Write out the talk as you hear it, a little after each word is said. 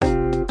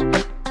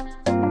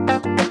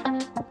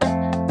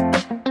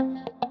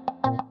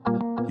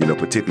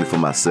particularly for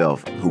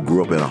myself, who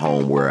grew up in a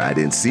home where I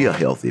didn't see a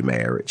healthy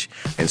marriage.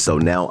 And so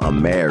now I'm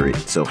married.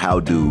 So how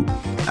do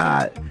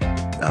I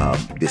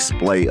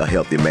display a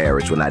healthy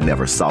marriage when I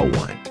never saw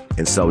one?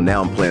 And so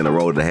now I'm playing a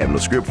role that I have no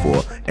script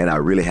for, and I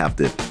really have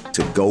to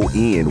go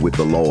in with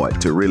the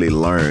Lord, to really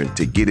learn,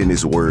 to get in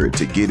His Word,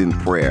 to get in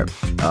prayer,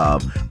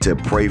 to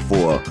pray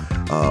for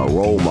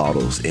role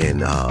models and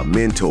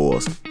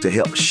mentors to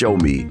help show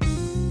me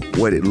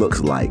what it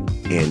looks like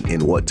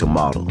and what to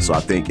model. So I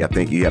think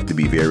you have to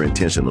be very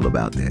intentional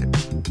about that.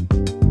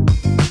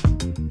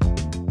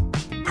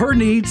 Her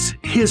needs,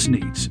 his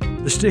needs.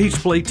 The stage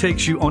play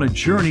takes you on a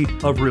journey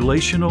of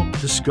relational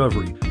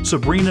discovery.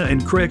 Sabrina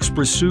and Craig's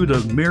pursuit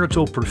of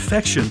marital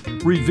perfection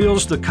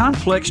reveals the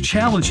complex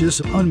challenges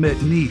of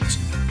unmet needs,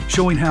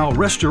 showing how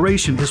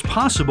restoration is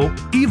possible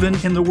even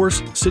in the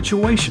worst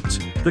situations.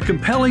 The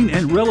compelling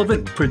and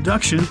relevant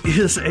production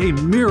is a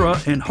mirror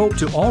and hope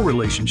to all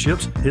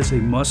relationships. Is a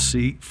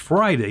must-see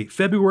Friday,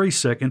 February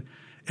 2nd,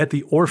 at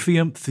the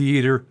Orpheum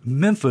Theatre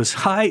Memphis.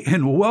 Hi,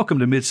 and welcome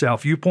to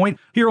Mid-South Viewpoint.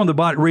 Here on the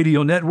Bot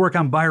Radio Network,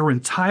 I'm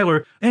Byron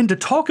Tyler. And to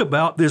talk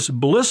about this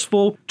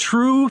blissful,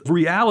 true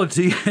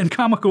reality and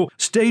comical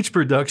stage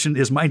production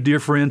is my dear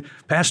friend,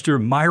 Pastor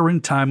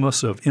Marron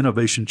of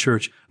Innovation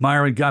Church.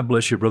 Marron, God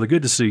bless you, brother.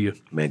 Good to see you.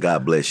 Man,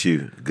 God bless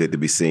you. Good to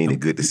be seen and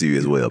good to see you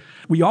as well.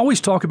 We always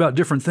talk about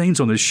different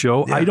things on this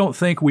show. Yeah. I don't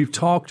think we've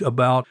talked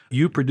about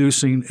you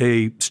producing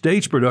a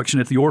stage production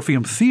at the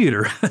Orpheum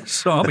Theatre,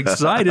 so I'm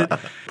excited.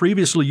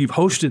 Previously, you've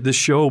hosted this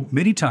show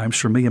many times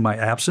for me in my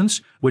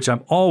absence, which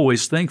I'm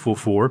always thankful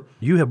for.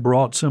 You have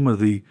brought some of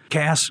the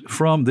cast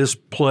from this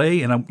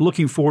play, and I'm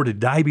looking forward to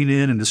diving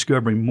in and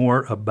discovering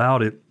more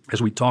about it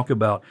as we talk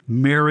about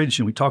marriage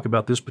and we talk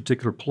about this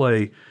particular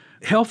play.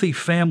 Healthy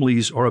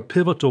families are a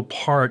pivotal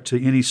part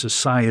to any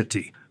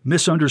society.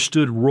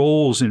 Misunderstood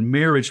roles in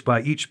marriage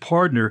by each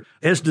partner,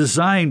 as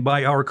designed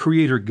by our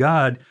Creator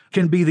God,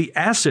 can be the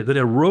asset that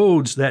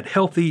erodes that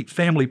healthy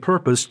family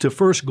purpose to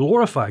first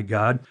glorify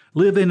God,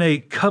 live in a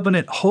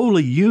covenant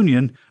holy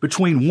union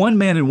between one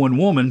man and one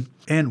woman,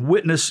 and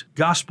witness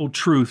gospel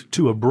truth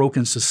to a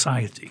broken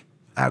society.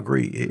 I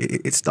agree.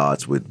 It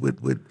starts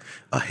with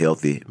a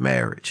healthy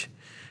marriage,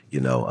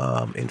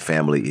 and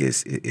family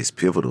is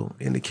pivotal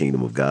in the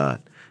kingdom of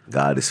God.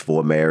 God is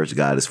for marriage.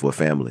 God is for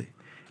family.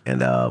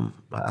 And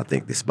I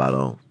think they're spot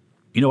on.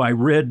 I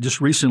read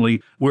just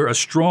recently where a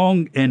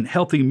strong and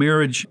healthy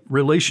marriage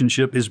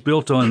relationship is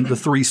built on the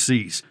 3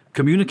 C's: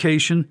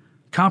 communication,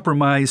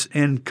 compromise,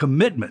 and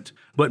commitment.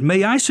 But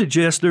may I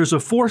suggest there's a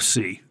 4th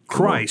C,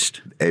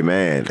 Christ.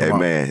 Amen.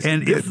 Amen.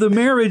 And if the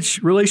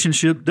marriage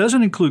relationship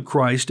doesn't include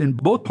Christ and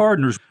both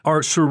partners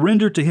are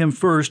surrendered to Him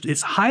first,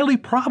 it's highly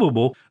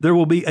probable there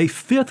will be a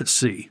 5th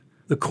C,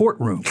 the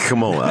courtroom.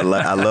 Come on,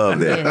 I love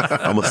that. Yes.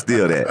 I'm going to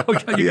steal that.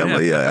 Okay,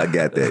 I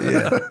got that,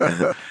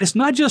 yeah. It's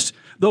not just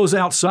those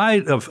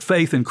outside of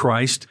faith in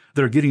Christ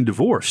that are getting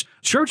divorced.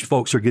 Church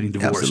folks are getting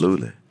divorced.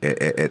 Absolutely,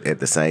 at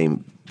the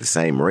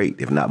same rate,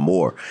 if not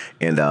more.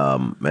 And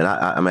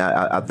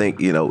I think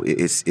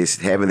it's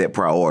having that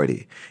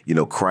priority.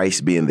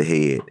 Christ being the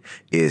head.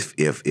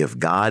 If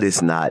God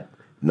is not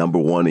number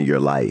one in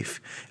your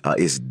life,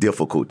 it's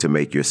difficult to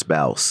make your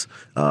spouse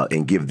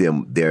and give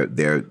them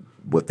their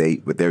what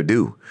they're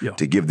due,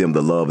 to give them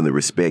the love and the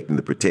respect and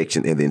the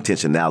protection and the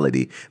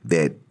intentionality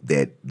that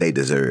they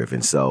deserve.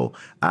 And so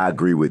I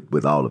agree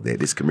with all of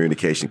that. It's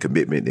communication,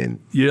 commitment, and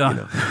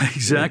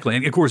exactly.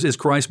 And of course, it's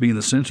Christ being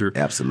the center.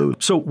 Absolutely.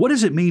 So what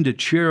does it mean to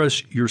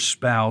cherish your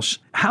spouse?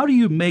 How do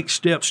you make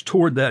steps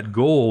toward that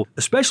goal,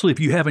 especially if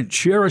you haven't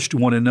cherished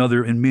one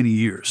another in many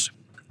years?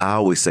 I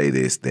always say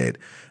this, that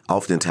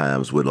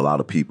oftentimes with a lot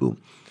of people,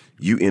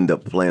 you end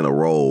up playing a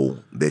role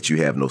that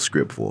you have no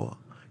script for.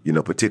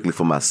 Particularly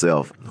for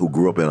myself, who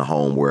grew up in a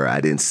home where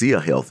I didn't see a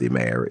healthy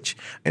marriage.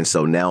 And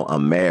so now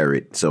I'm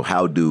married. So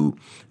how do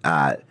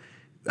I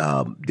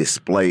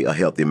display a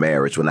healthy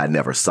marriage when I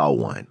never saw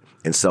one?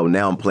 And so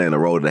now I'm playing a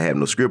role that I have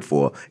no script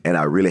for, and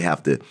I really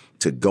have to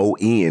go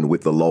in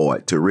with the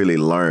Lord, to really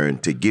learn,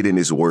 to get in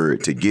His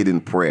Word, to get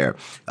in prayer,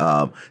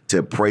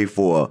 to pray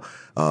for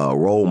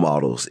role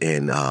models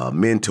and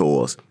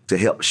mentors to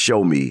help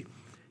show me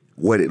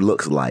what it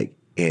looks like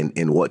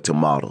and what to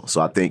model. So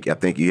I think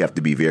you have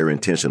to be very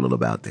intentional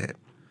about that.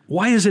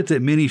 Why is it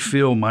that many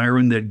feel,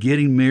 Marron, that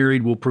getting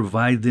married will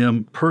provide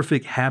them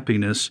perfect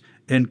happiness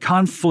and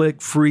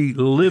conflict-free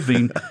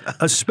living,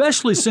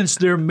 especially since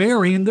they're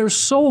marrying their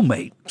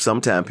soulmate?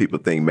 Sometimes people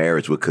think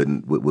marriage would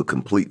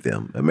complete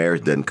them. A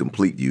marriage doesn't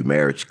complete you.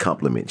 Marriage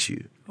complements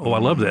you. Oh, I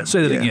love that.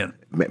 Say that again.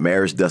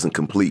 Marriage doesn't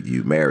complete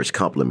you. Marriage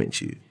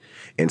complements you.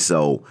 And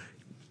so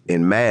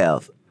in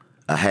math,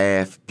 a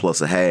half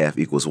plus a half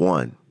equals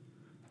 1.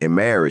 In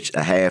marriage,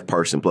 a half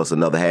person plus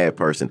another half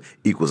person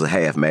equals a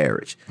half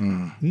marriage.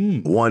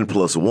 1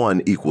 plus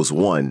 1 equals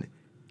 1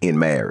 in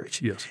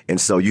marriage. Yes. And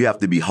so you have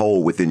to be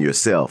whole within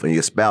yourself, and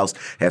your spouse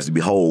has to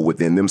be whole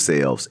within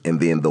themselves,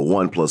 and then the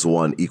 1 plus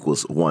 1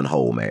 equals 1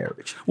 whole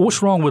marriage.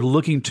 What's wrong with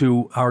looking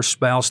to our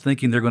spouse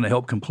thinking they're going to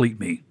help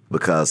complete me?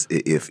 Because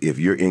if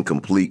you're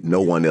incomplete,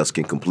 no one else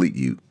can complete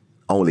you.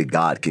 only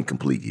God can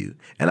complete you.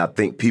 And I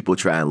think people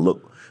try and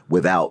look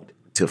without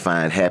to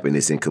find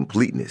happiness and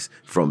completeness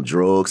from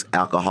drugs,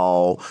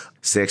 alcohol,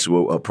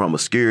 sexual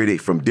promiscuity,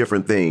 from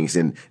different things.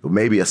 And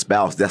maybe a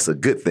spouse, that's a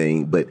good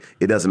thing, but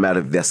it doesn't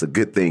matter if that's a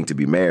good thing to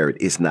be married.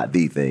 It's not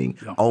the thing.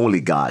 Yeah. Only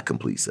God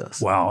completes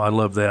us. Wow, I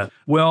love that.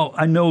 Well,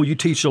 I know you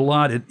teach a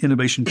lot at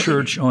Innovation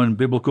Church on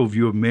biblical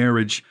view of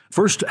marriage.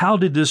 First, how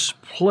did this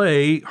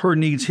play, Her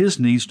Needs, His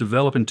Needs,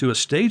 develop into a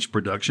stage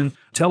production?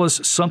 Tell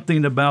us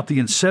something about the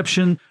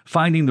inception,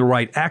 finding the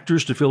right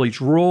actors to fill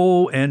each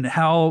role, and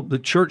how the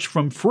church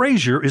from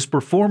Fraser is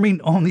performing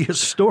on the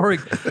historic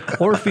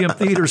Orpheum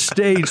Theatre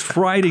stage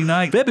Friday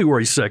night,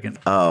 February 2nd.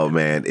 Oh,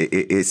 man.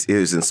 It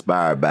was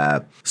inspired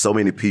by so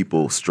many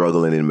people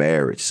struggling in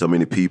marriage, so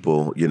many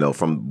people,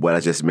 from what I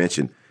just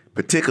mentioned,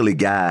 particularly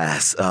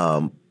guys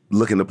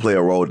looking to play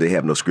a role they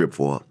have no script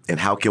for. And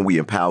how can we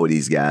empower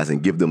these guys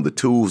and give them the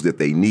tools that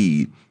they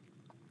need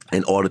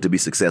in order to be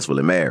successful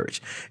in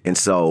marriage? And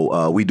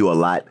so we do a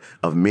lot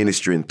of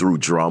ministering through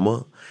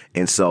drama.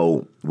 And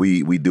so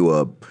we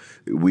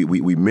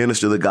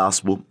minister the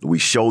gospel, we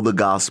show the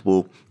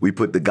gospel, we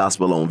put the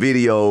gospel on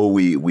video,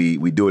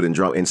 we do it in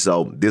drama. And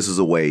so this is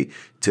a way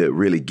to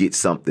really get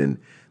something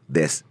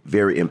that's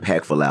very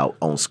impactful out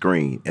on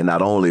screen. And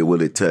not only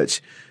will it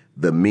touch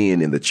the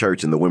men in the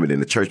church and the women in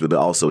the church, but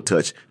it'll also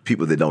touch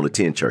people that don't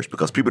attend church,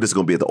 because people that's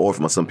going to be at the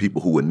Orpheum are some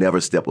people who would never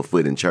step a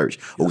foot in church,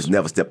 or who's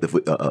never stepped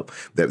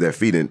their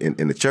feet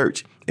in the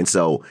church. And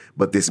so,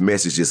 but this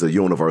message is a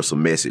universal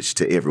message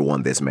to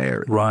everyone that's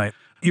married. Right.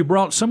 You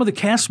brought some of the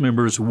cast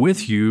members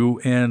with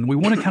you, and we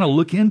want to kind of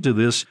look into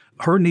this,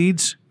 Her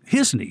Needs,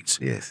 His Needs.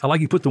 Yes. I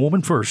like you put the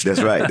woman first.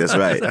 That's right. That's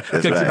right.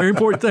 That's a very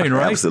important thing,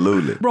 right?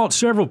 Absolutely. Brought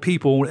several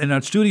people, and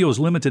our studio is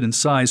limited in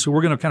size, so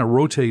we're going to kind of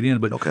rotate in.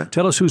 But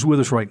Tell us who's with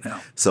us right now.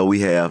 So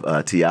we have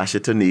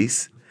Tiasha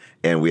Tomice,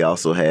 and we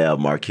also have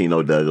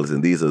Marquino Douglas,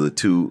 and these are the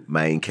two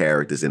main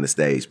characters in the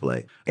stage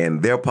play.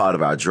 And they're part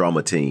of our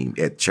drama team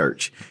at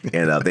church,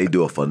 and they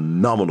do a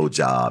phenomenal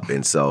job.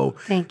 And so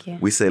thank you.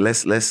 We say,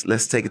 let's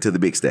take it to the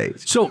big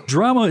stage. So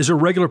drama is a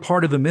regular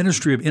part of the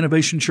ministry of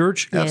Innovation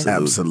Church? Yes.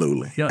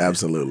 Absolutely. Yeah.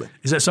 Absolutely.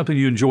 Is that something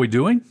you enjoy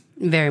doing?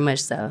 Very much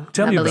so.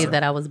 Tell me I believe about it.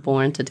 that I was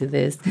born to do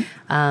this.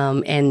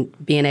 And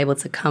being able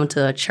to come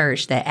to a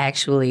church that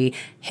actually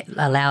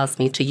allows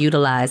me to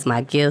utilize my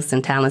gifts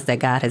and talents that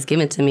God has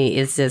given to me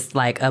is just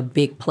like a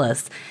big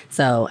plus.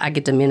 So I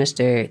get to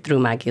minister through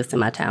my gifts and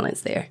my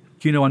talents there.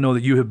 I know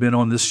that you have been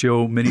on this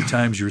show many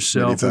times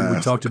yourself. Many times.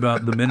 We talked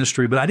about the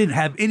ministry, but I didn't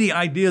have any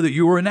idea that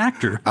you were an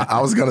actor.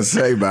 I was going to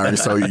say, Barry,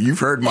 so you've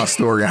heard my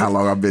story and how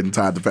long I've been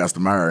tied to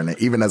Pastor Marron. And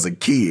even as a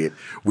kid,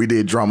 we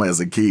did drama as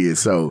a kid.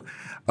 So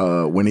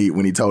when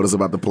he told us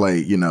about the play,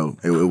 it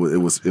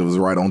was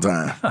right on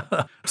time.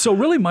 So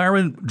really,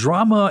 Marron,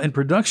 drama and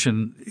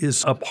production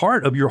is a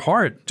part of your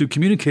heart to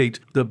communicate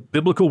the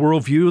biblical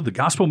worldview, the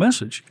gospel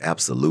message.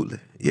 Absolutely.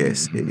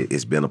 Yes,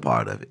 it's been a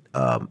part of it.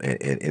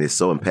 And it's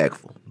so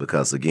impactful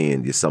because,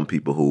 again, there's some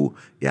people who,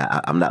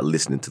 I'm not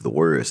listening to the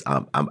words.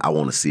 I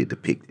want to see it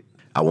depicted.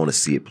 I want to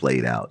see it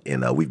played out.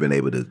 And we've been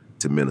able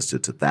to minister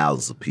to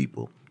thousands of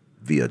people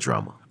via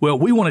drama. Well,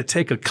 we want to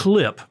take a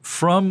clip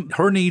from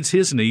Her Needs,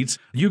 His Needs.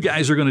 You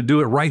guys are going to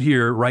do it right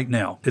here, right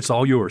now. It's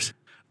all yours.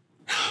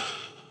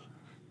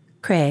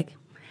 Craig,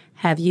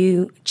 have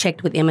you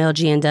checked with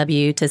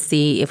MLG&W to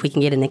see if we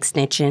can get an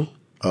extension?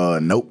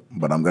 Nope,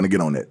 but I'm going to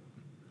get on it.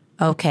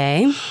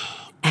 Okay.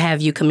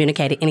 Have you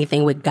communicated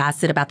anything with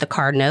Gossett about the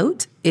car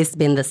note? It's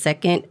been the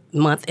second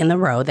month in a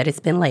row that it's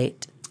been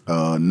late.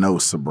 No,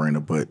 Sabrina,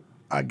 but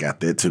I got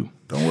that too.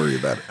 Don't worry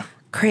about it.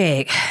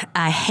 Craig,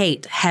 I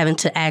hate having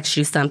to ask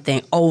you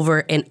something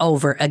over and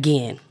over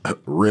again.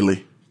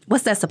 Really?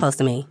 What's that supposed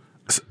to mean?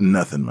 It's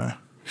nothing, man.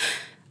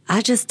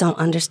 I just don't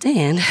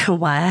understand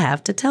why I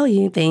have to tell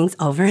you things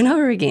over and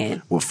over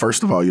again. Well,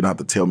 first of all, you don't have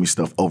to tell me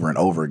stuff over and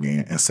over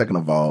again. And second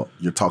of all,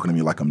 you're talking to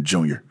me like I'm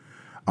Junior.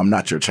 I'm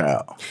not your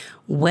child.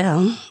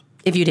 Well,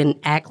 if you didn't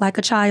act like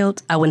a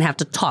child, I wouldn't have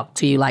to talk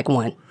to you like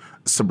one.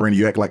 Sabrina,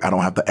 you act like I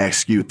don't have to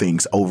ask you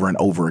things over and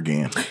over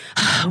again.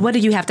 What do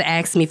you have to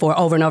ask me for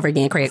over and over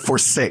again, Craig? For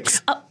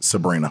sex,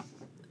 Sabrina.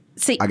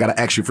 See, I got to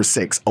ask you for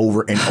sex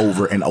over and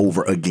over and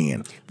over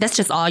again. That's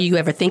just all you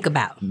ever think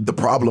about. The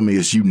problem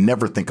is you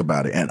never think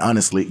about it. And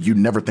honestly, you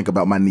never think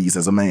about my needs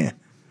as a man.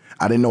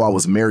 I didn't know I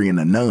was marrying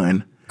a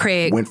nun.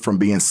 Craig. Went from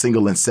being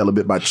single and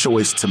celibate by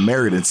choice to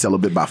married and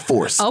celibate by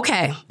force.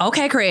 Okay,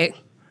 Craig.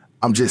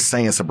 I'm just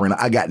saying, Sabrina,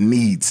 I got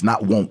needs,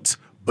 not wants,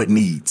 but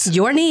needs.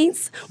 Your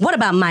needs? What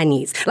about my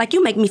needs? Like,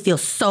 you make me feel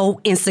so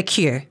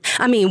insecure.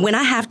 I mean, when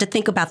I have to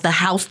think about the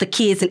house, the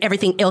kids, and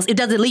everything else, it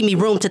doesn't leave me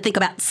room to think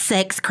about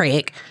sex,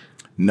 Craig.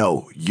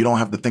 No, you don't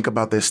have to think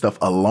about that stuff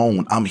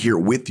alone. I'm here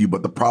with you,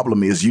 but the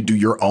problem is you do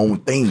your own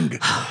thing.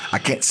 I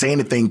can't say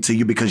anything to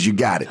you because you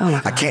got it.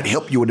 Oh, I can't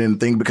help you with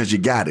anything because you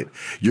got it.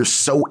 You're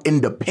so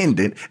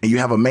independent, and you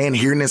have a man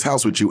here in this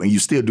house with you, and you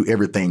still do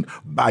everything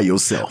by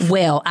yourself.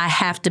 Well, I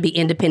have to be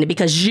independent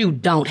because you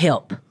don't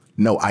help.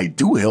 No, I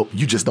do help.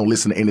 You just don't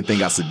listen to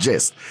anything I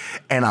suggest.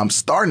 And I'm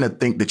starting to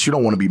think that you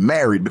don't want to be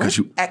married because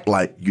you act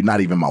like you're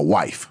not even my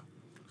wife.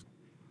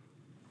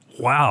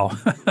 Wow.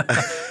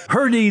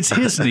 Her needs,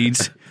 his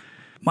needs.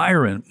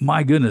 Marron,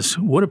 my goodness,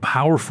 what a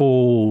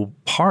powerful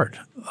part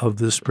of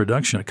this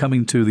production.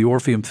 Coming to the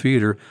Orpheum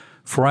Theater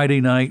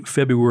Friday night,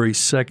 February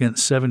 2nd,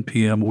 7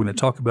 p.m. We're going to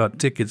talk about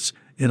tickets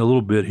in a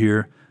little bit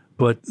here.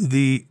 But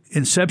the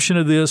inception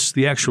of this,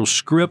 the actual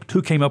script,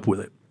 who came up with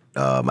it?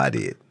 I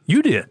did.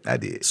 You did? I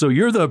did. So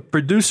you're the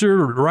producer,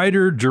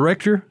 writer,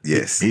 director?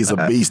 Yes. He's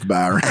a beast,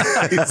 Byron.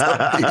 He's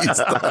a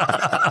beast.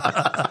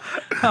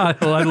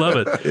 Well, I love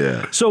it.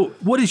 Yeah. So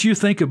what did you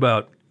think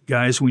about,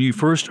 guys, when you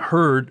first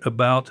heard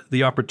about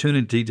the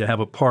opportunity to have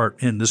a part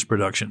in this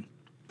production?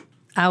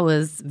 I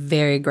was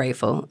very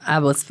grateful. I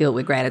was filled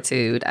with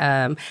gratitude.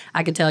 I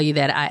can tell you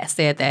that I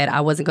said that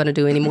I wasn't going to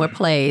do any more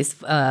plays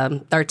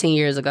 13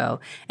 years ago.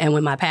 And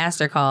when my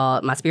pastor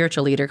called, my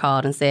spiritual leader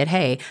called and said,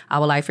 hey, I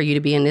would like for you to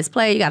be in this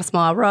play. You got a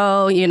small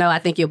role. You know, I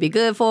think you'll be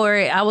good for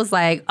it. I was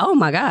like, oh,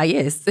 my God,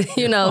 yes.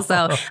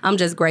 So I'm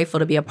just grateful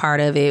to be a part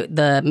of it.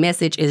 The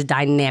message is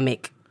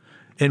dynamic.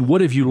 And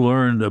what have you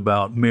learned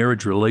about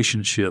marriage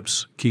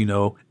relationships,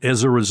 Kino,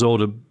 as a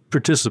result of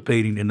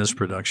participating in this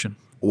production?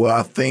 Well,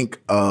 I think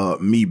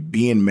me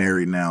being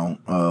married now,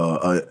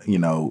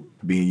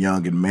 being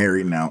young and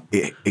married now,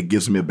 it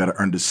gives me a better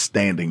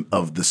understanding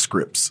of the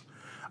scripts,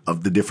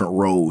 of the different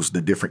roles,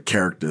 the different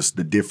characters,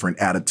 the different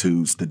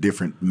attitudes, the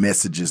different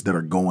messages that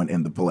are going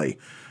in the play.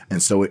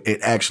 And so it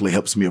actually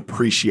helps me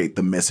appreciate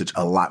the message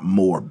a lot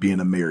more being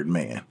a married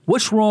man.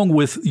 What's wrong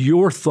with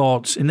your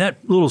thoughts in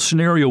that little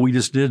scenario we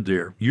just did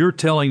there? You're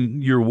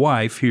telling your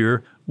wife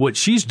here what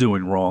she's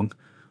doing wrong.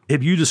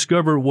 Have you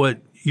discovered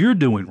what you're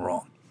doing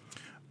wrong?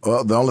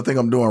 Well, the only thing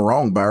I'm doing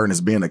wrong, Byron, is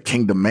being a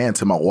kingdom man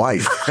to my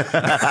wife.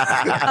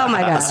 Oh,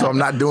 my God. So I'm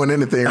not doing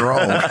anything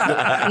wrong.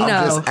 I'm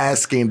just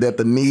asking that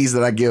the needs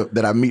that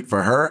I meet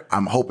for her,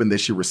 I'm hoping that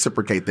she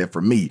reciprocate that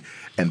for me.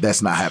 And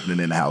that's not happening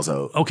in the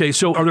household. Okay,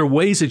 so are there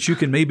ways that you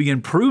can maybe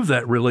improve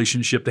that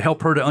relationship to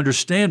help her to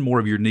understand more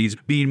of your needs,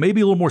 being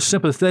maybe a little more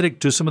sympathetic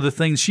to some of the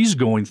things she's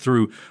going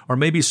through, or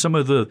maybe some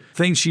of the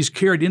things she's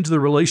carried into the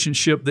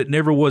relationship that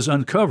never was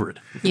uncovered?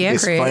 Yeah,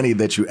 it's Craig. funny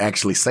that you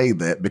actually say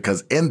that,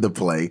 because in the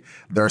play,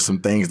 there are some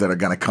things that are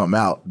going to come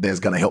out that's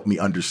going to help me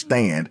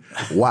understand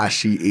why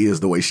she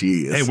is the way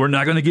she is. Hey, we're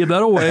not going to give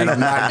that away. And I'm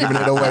not giving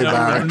it away,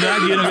 Byron. We're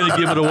not going to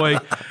give it away.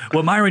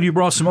 Well, Marron, you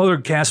brought some other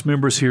cast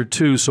members here,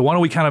 too. So why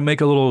don't we kind of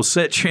make a little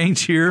set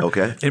change here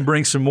and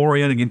bring some more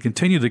in and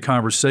continue the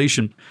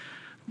conversation.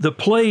 The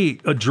play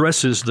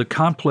addresses the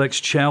complex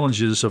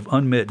challenges of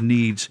unmet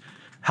needs.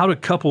 How do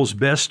couples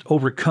best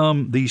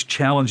overcome these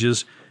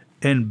challenges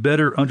and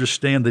better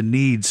understand the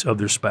needs of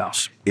their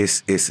spouse?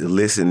 It's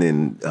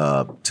listening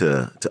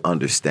to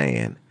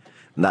understand,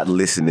 not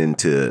listening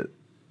to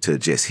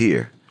just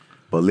hear,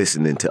 but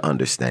listening to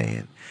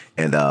understand.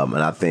 And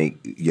I think,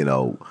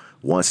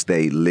 once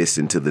they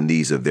listen to the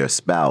needs of their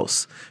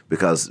spouse,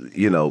 because,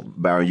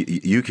 Byron,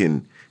 you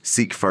can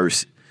seek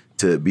first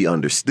to be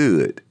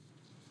understood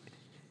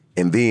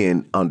and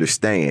then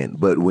understand.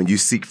 But when you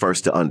seek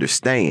first to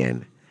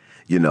understand,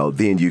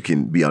 then you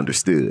can be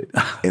understood.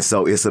 And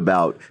so it's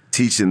about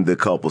teaching the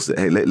couples that,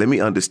 hey, let me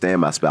understand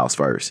my spouse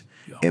first.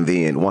 And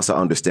then once I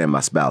understand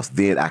my spouse,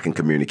 then I can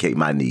communicate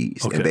my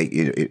needs.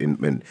 Okay.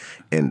 And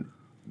and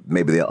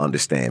maybe they'll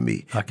understand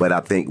me. Okay. But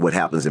I think what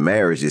happens in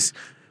marriage is,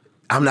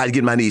 I'm not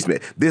getting my needs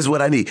met. This is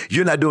what I need.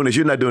 You're not doing this.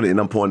 You're not doing it. And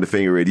I'm pointing the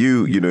finger at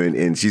you,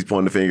 and she's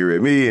pointing the finger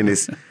at me, and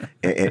it's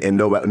and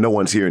no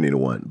one's hearing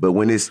anyone. But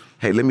when it's,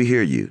 hey, let me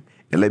hear you,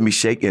 and let me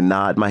shake and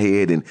nod my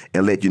head and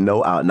let you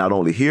know I not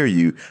only hear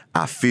you,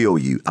 I feel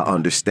you, I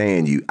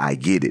understand you, I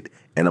get it,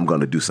 and I'm going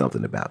to do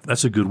something about it.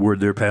 That's a good word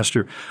there,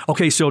 Pastor.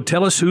 Okay, so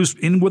tell us who's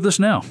in with us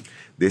now.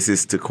 This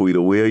is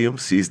Taquita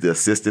Williams. She's the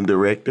assistant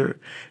director.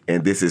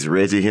 And this is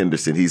Reggie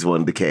Henderson. He's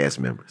one of the cast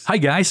members. Hi,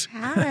 guys.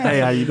 Hi. Hey,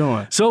 how you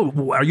doing?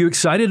 So are you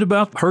excited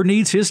about her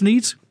needs, his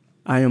needs?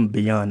 I am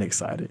beyond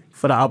excited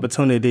for the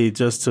opportunity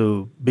just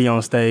to be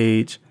on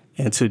stage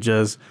and to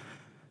just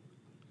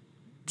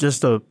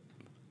to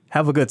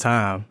have a good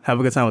time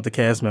with the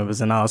cast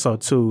members, and also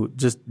to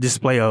just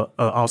display a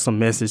awesome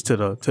message to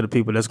the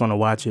people that's going to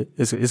watch it.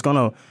 It's going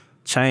to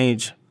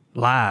change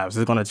lives.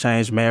 It's going to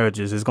change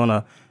marriages. It's going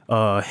to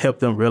help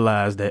them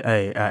realize that,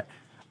 hey,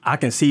 I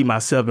can see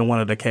myself in one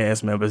of the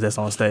cast members that's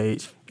on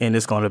stage, and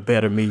it's going to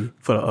better me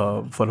for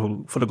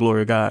the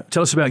glory of God.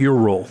 Tell us about your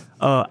role.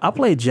 I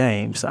play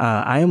James.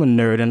 I am a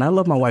nerd, and I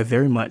love my wife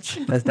very much.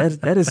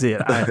 That is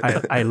it.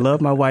 I love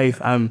my wife.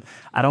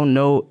 I don't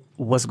know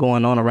what's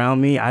going on around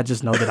me. I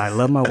just know that I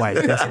love my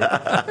wife. That's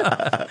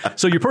it.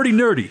 So you're pretty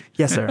nerdy.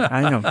 Yes, sir.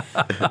 I am.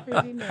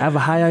 I have a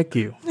high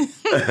IQ.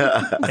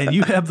 And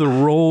you have the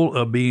role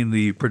of being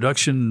the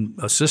production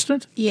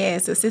assistant?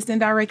 Yes, assistant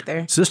director.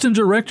 Assistant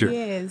director?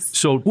 Yes.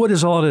 So what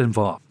does all that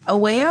involve?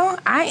 Well,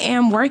 I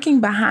am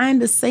working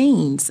behind the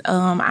scenes.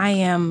 I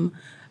am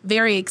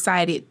very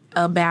excited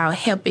about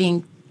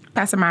helping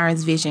Pastor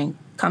Marron's vision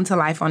come to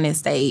life on this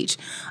stage.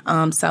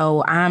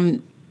 So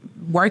I'm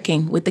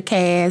working with the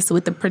cast,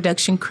 with the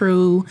production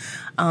crew,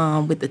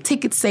 with the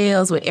ticket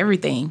sales, with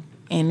everything.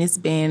 And it's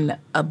been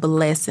a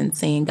blessing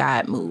seeing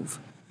God move.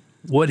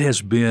 What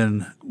has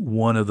been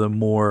one of the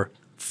more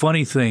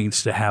funny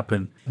things to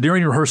happen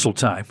during rehearsal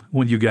time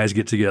when you guys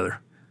get together?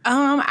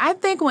 I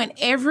think when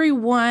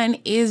everyone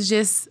is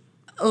just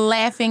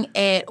laughing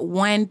at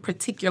one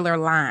particular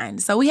line.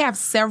 So we have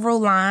several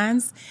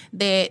lines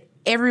that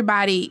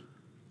everybody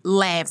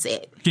laughs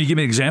at. Can you give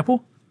me an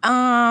example?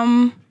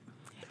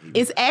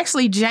 It's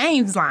actually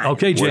James' line.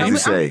 Okay, What James. did you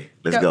say?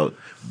 Let's go.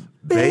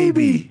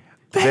 Baby,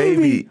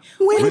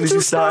 when did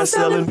you start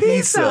selling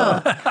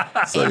pizza?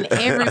 And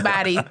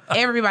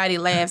everybody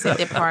laughs at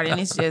that part, and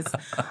it's just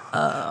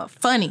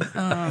funny.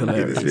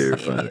 It is very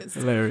funny. It is.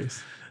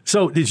 Hilarious.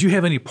 So did you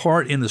have any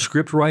part in the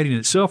script writing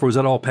itself, or was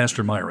that all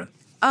Pastor Marron?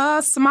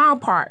 Small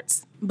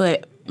parts,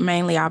 but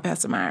mainly all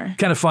Pastor Marron.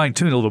 Kind of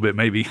fine-tune a little bit,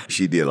 maybe.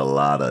 She did a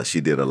lot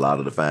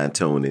of the fine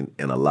tuning,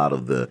 and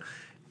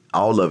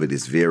all of it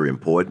is very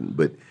important.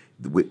 But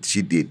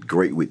she did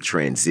great with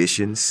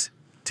transitions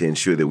to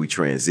ensure that we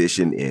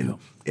transition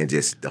and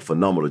just a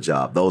phenomenal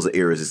job. Those are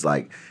areas. It's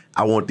like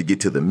I wanted to get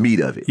to the meat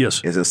of it.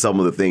 Yes. And so some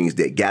of the things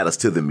that got us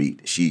to the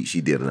meat, she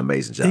did an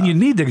amazing job. And you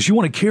need that because you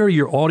want to carry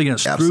your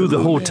audience through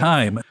the whole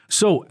time.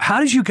 So how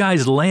did you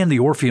guys land the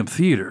Orpheum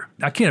Theatre?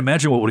 I can't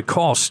imagine what would it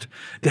cost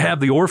to have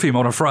the Orpheum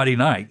on a Friday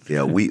night.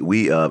 Yeah,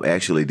 we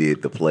actually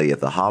did the play at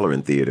the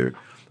Hollering Theater,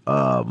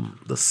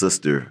 the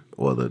sister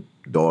or the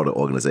daughter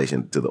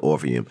organization to the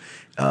Orpheum,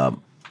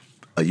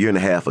 a year and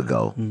a half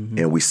ago,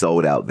 and we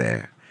sold out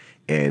there.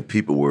 And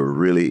people were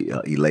really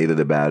elated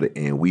about it,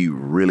 and we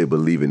really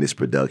believe in this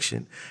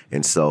production.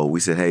 And so we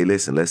said, "Hey,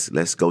 listen,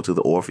 let's go to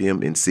the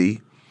Orpheum and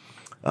see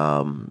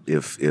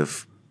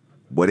if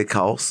what it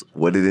costs,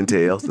 what it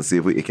entails, and see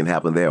if it can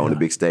happen there on the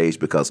big stage.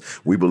 Because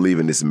we believe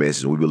in this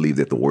message, and we believe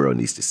that the world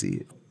needs to see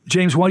it."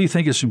 James, why do you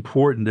think it's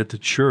important that the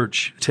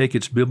church take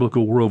its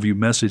biblical worldview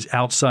message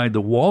outside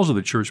the walls of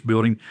the church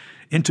building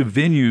into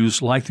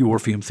venues like the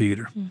Orpheum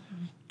Theatre?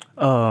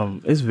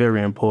 It's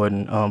very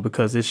important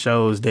because it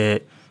shows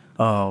that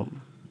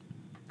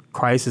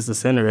Christ is the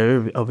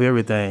center of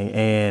everything,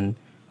 and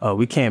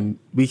we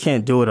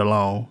can't do it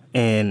alone.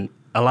 And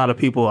a lot of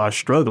people are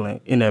struggling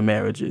in their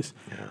marriages,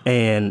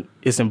 and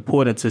it's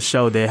important to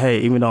show that, hey,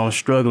 even though I'm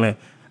struggling,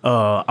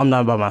 I'm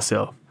not by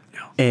myself,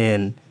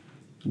 and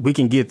we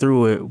can get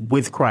through it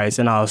with Christ,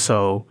 and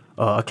also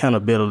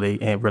accountability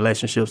and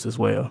relationships as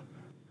well.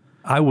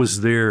 I was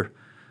there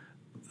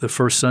the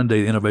first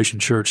Sunday the Innovation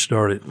Church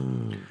started.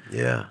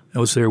 Yeah. I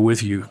was there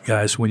with you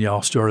guys when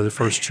y'all started the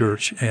first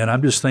church. And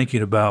I'm just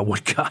thinking about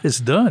what God has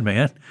done,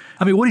 man.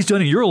 I mean, what he's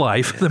done in your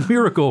life, the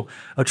miracle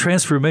of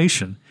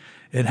transformation,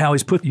 and how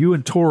he's put you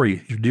and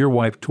Tori, your dear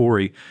wife,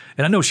 Tori,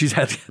 and I know she's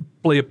had to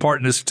play a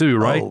part in this too,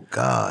 right? Oh,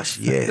 gosh,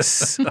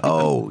 yes.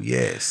 Oh,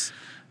 yes.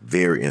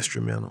 Very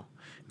instrumental.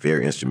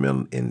 Very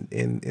instrumental in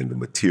the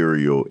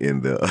material,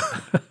 in the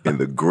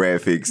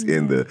graphics,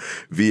 in the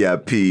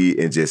VIP,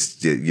 and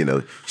just you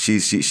know,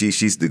 she's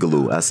the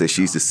glue. I say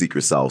she's the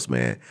secret sauce,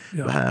 man,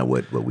 behind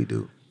what we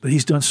do. But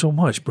he's done so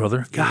much,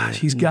 brother.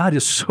 Gosh, God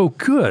is so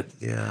good.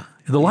 Yeah.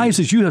 And the lives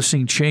that you have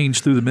seen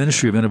change through the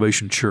ministry of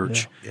Innovation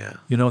Church. Yeah.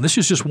 You know, and this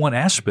is just one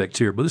aspect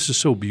here, but this is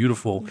so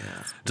beautiful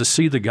to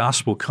see the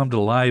gospel come to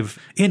life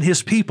in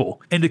his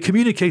people and to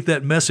communicate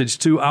that message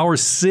to our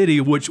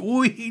city, which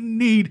we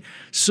need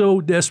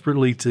so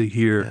desperately to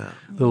hear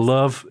the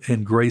love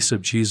and grace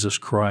of Jesus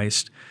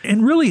Christ.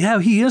 And really how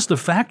he is the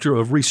factor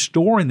of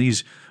restoring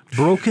these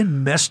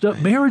broken, messed up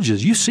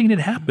marriages. You've seen it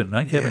happen,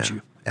 right? Haven't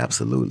you?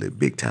 Absolutely.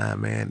 Big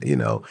time, man. You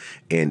know,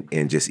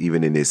 and just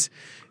even in this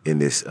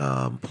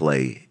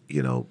play,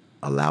 you know,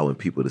 allowing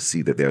people to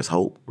see that there's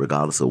hope,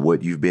 regardless of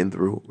what you've been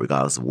through,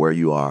 regardless of where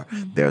you are,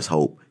 there's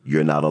hope.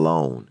 You're not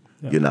alone.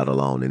 You're not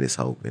alone in this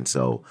hope. And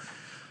so,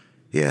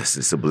 yes,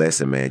 it's a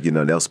blessing, man. You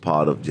know, that was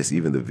part of just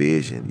even the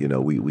vision. You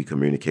know, we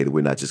communicated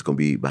we're not just going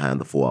to be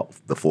behind the four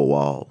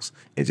walls,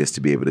 and just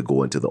to be able to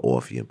go into the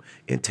Orpheum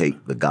and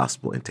take the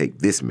gospel and take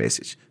this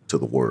message to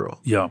the world.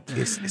 Yeah.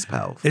 It's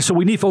powerful. And so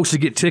we need folks to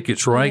get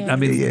tickets, right? I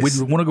mean, we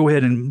want to go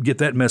ahead and get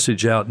that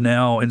message out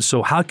now. And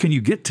so how can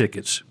you get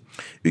tickets?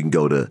 You can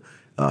go to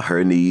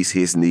Her Knees,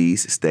 His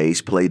Knees,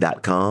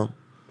 stageplay.com,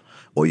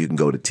 or you can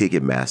go to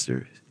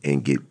Ticketmaster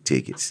and get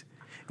tickets.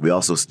 We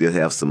also still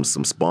have some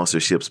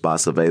sponsorship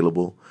spots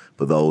available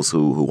for those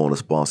who want to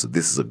sponsor.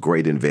 This is a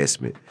great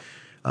investment.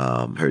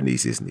 Her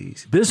Knees, His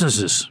Knees.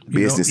 Businesses,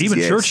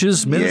 even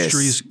churches,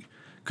 ministries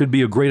could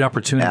be a great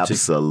opportunity.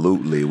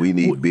 Absolutely. We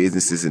need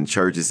businesses and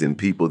churches and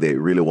people that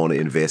really want to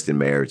invest in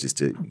marriages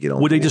to get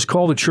on Would board. they just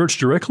call the church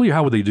directly, or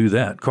how would they do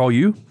that? Call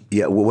you?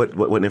 Yeah.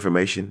 What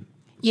information?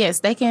 Yes,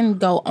 they can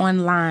go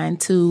online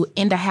to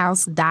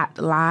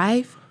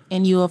inthehouse.live,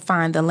 and you will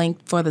find the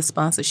link for the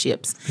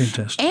sponsorships.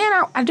 Fantastic.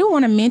 And I do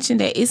want to mention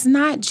that it's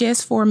not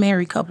just for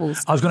married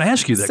couples. I was going to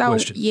ask you that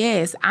question.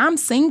 Yes, I'm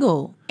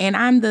single, and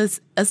I'm the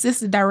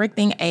assistant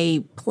directing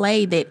a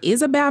play that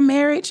is about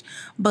marriage,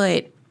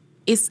 but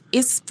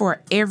it's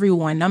for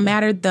everyone, no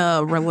matter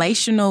the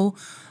relational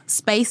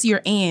space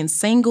you're in,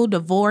 single,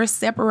 divorced,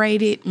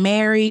 separated,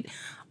 married,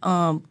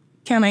 kind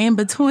of in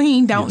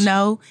between, don't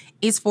know.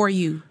 It's for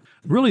you.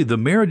 Really, the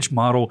marriage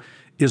model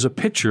is a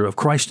picture of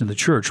Christ in the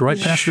church, right,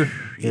 Pastor?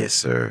 Yes,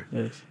 sir.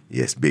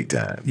 Yes, big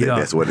time. Yeah.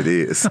 That's what it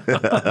is.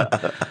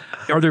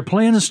 Are there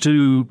plans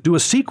to do a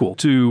sequel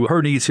to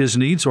Her Needs, His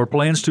Needs, or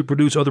plans to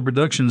produce other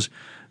productions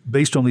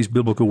based on these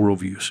biblical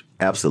worldviews?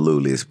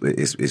 Absolutely.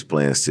 It's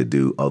plans to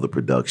do other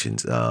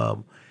productions.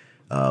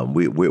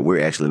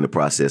 We're actually in the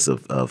process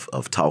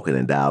of talking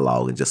and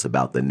dialoguing just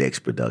about the next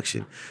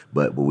production,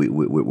 but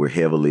we're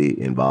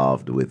heavily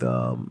involved with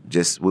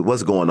just with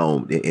what's going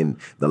on in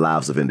the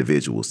lives of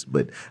individuals.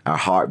 But our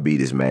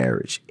heartbeat is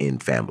marriage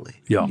and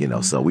family.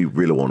 Yeah. So we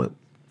really want to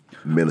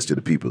minister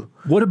to people.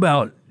 What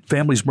about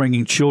families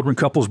bringing children,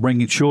 couples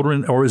bringing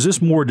children, or is this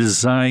more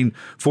designed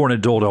for an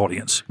adult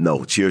audience?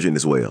 No, children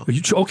as well.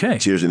 Okay.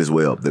 Children as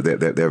well.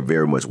 They're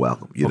very much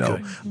welcome,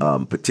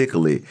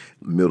 particularly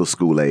middle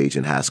school age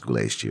and high school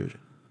age children.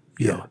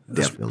 Yeah,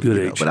 definitely. good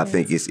age. But I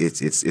think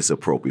it's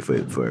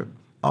appropriate for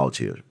all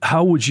children.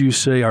 How would you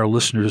say our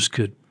listeners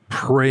could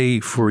pray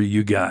for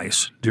you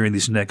guys during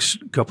these next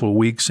couple of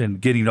weeks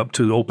and getting up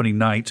to the opening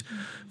night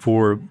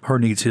for Her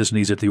Needs, His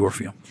Needs at the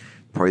Orpheum?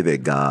 Pray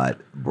that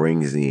God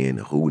brings in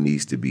who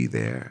needs to be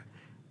there,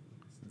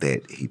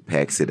 that he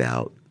packs it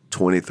out,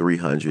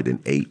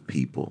 2,308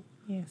 people.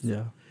 Yes.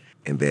 Yeah.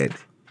 And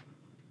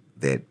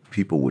that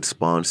people would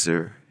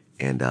sponsor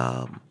and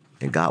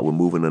God would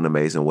move in an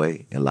amazing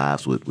way and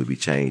lives would be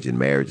changed and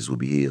marriages would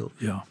be healed.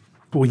 Yeah.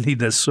 We need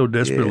that so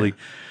desperately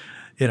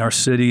in our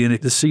city,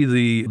 and to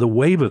see the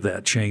wave of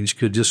that change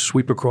could just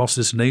sweep across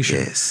this nation.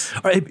 Yes.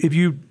 All right, have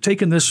you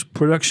taken this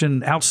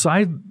production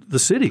outside the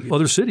city,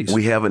 other cities?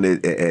 We haven't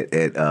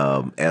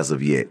as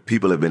of yet.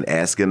 People have been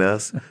asking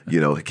us,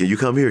 can you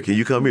come here? Can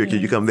you come here?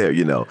 Can you come there?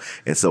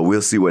 And so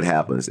we'll see what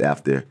happens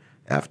after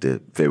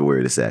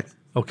February the 2nd.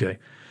 Okay.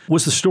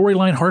 Was the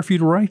storyline hard for you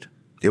to write?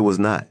 It was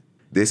not.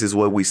 This is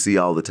what we see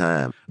all the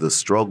time, the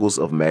struggles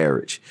of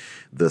marriage,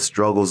 the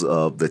struggles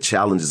of the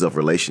challenges of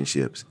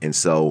relationships. And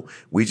so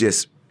we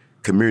just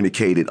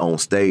communicated on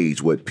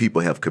stage what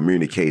people have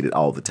communicated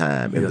all the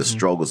time and the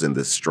struggles and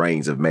the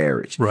strains of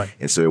marriage. Right.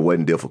 And so it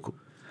wasn't difficult.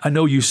 I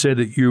know you said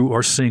that you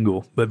are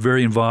single, but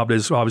very involved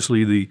as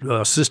obviously the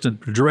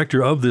assistant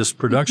director of this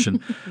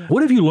production.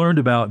 What have you learned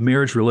about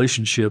marriage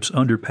relationships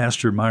under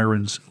Pastor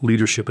Marron's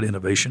leadership and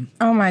innovation?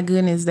 Oh, my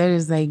goodness. That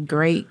is a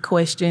great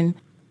question.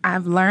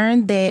 I've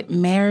learned that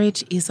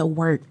marriage is a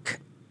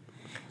work,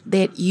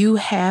 that you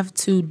have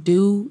to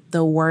do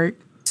the work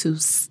to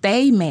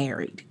stay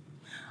married.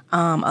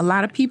 A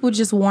lot of people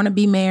just want to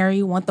be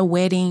married, want the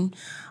wedding,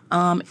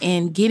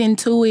 and get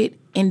into it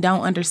and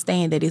don't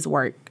understand that it's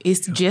work.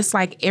 It's just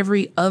like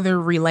every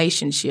other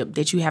relationship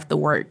that you have to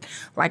work.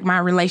 Like my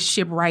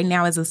relationship right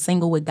now as a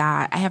single with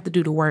God, I have to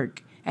do the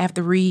work. I have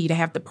to read, I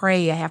have to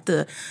pray, I have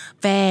to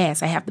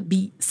fast, I have to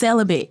be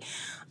celibate.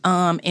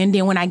 And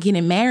then when I get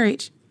in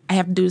marriage, I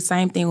have to do the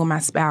same thing with my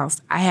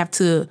spouse. I have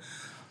to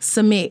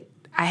submit.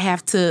 I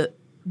have to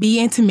be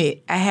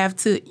intimate. I have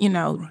to,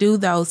 do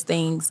those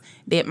things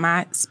that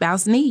my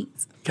spouse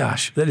needs.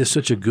 Gosh, that is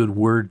such a good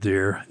word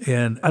there.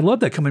 And I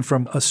love that coming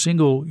from a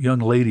single young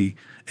lady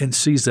and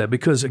sees that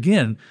because,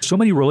 again, so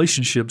many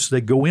relationships,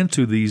 they go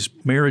into these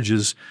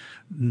marriages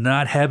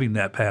not having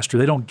that, Pastor.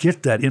 They don't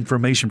get that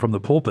information from the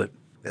pulpit.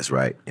 That's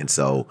right. And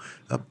so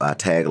our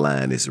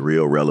tagline is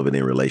real, relevant,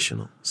 and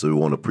relational. So we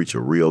want to preach a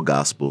real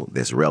gospel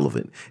that's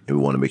relevant, and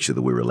we want to make sure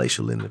that we're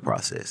relational in the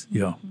process.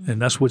 Yeah,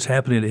 and that's what's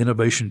happening at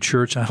Innovation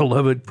Church. I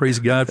love it. Praise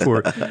God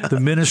for the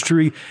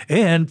ministry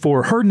and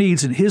for Her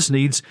Needs and His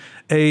Needs,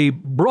 a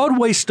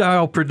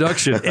Broadway-style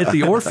production at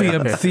the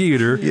Orpheum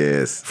Theatre.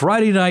 Yes.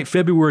 Friday night,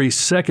 February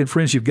 2nd.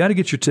 Friends, you've got to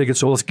get your tickets.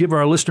 So let's give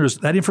our listeners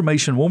that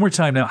information one more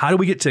time now. How do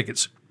we get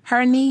tickets?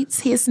 Her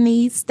Needs, His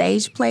Needs,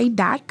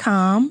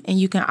 stageplay.com, and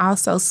you can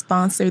also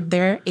sponsor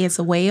there as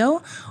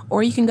well,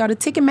 or you can go to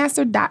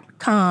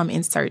Ticketmaster.com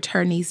and search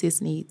Her Needs,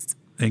 His Needs.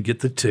 And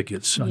get the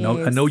tickets.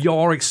 Yes. I know y'all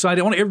are excited.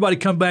 I want everybody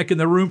to come back in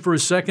the room for a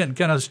second and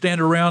kind of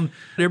stand around.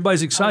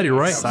 Everybody's excited,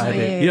 right?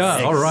 Excited.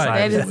 Yeah, all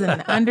right. That is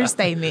an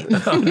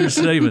understatement.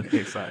 Understatement.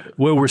 Excited.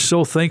 Well, we're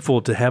so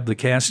thankful to have the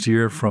cast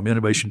here from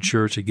Innovation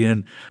Church.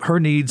 Again, Her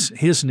Needs,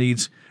 His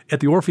Needs at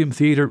the Orpheum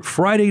Theatre,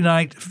 Friday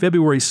night,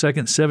 February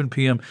 2nd, 7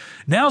 p.m.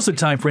 Now's the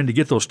time, friend, to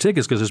get those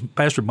tickets because as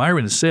Pastor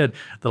Marron has said,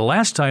 the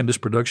last time this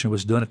production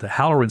was done at the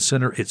Halloran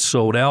Center, it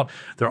sold out.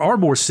 There are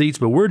more seats,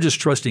 but we're just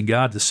trusting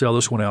God to sell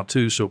this one out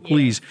too. So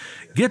please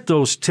get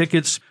those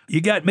tickets.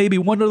 You got maybe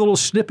one other little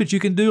snippet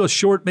you can do, a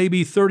short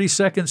maybe 30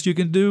 seconds you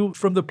can do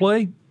from the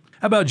play?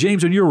 How about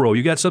James in your role?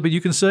 You got something you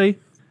can say?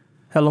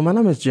 Hello, my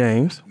name is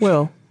James.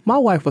 Well, my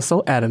wife was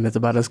so adamant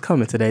about us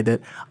coming today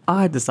that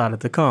I decided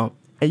to come.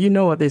 And you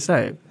know what they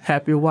say,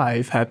 happy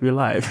wife, happy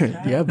life.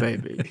 Yeah,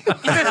 baby.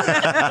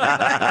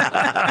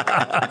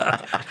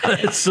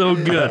 That's so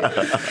good.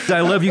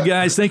 I love you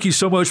guys. Thank you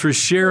so much for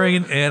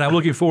sharing. And I'm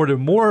looking forward to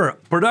more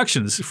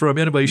productions from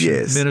Innovation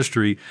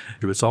Ministry.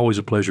 It's always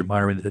a pleasure,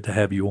 Marron, to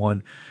have you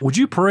on. Would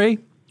you pray?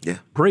 Yeah.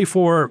 Pray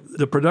for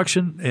the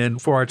production and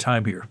for our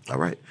time here. All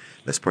right.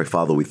 Let's pray.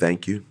 Father, we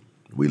thank you.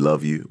 We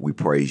love you. We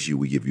praise you.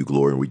 We give you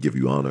glory and we give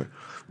you honor.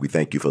 We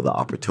thank you for the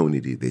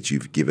opportunity that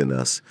you've given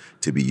us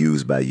to be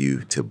used by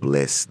you to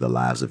bless the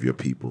lives of your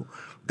people.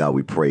 God,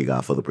 we pray,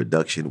 God, for the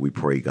production. We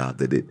pray, God,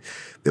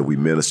 that we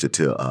minister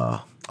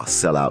to a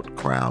sellout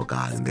crowd,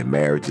 God, and that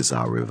marriages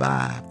are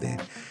revived,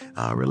 that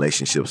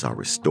relationships are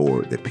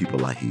restored, that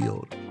people are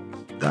healed.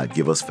 God,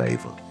 give us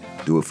favor.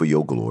 Do it for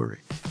your glory.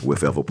 We'll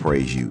forever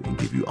praise you and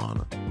give you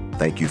honor.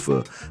 Thank you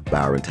for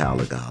Byron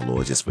Tyler, God,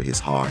 Lord, just for his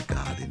heart,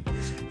 God,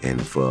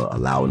 and for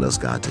allowing us,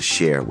 God, to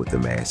share with the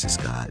masses,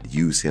 God.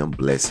 Use him,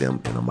 bless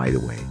him in a mighty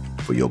way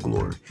for your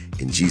glory.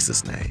 In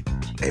Jesus' name,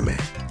 amen.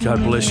 God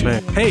bless you.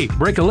 Hey,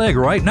 break a leg,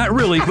 right? Not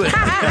really, but...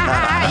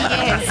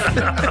 Yes.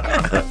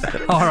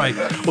 All right.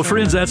 Well,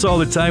 friends, that's all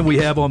the time we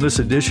have on this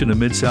edition of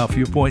Mid-South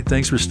Viewpoint.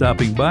 Thanks for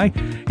stopping by.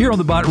 Here on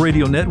the Bott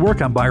Radio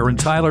Network, I'm Byron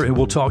Tyler, and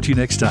we'll talk to you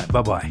next time.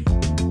 Bye-bye.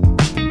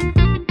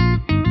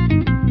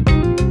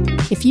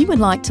 If you would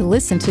like to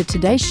listen to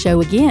today's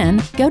show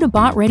again, go to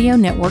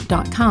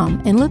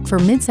bottradionetwork.com and look for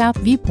Mid-South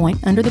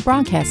Viewpoint under the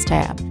Broadcast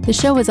tab. The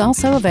show is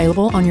also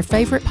available on your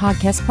favorite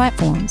podcast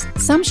platforms.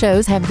 Some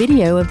shows have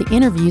video of the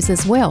interviews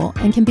as well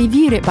and can be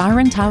viewed at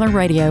Byron Tyler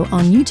Radio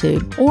on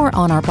YouTube or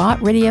on our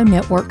Bott Radio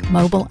Network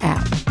mobile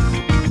app.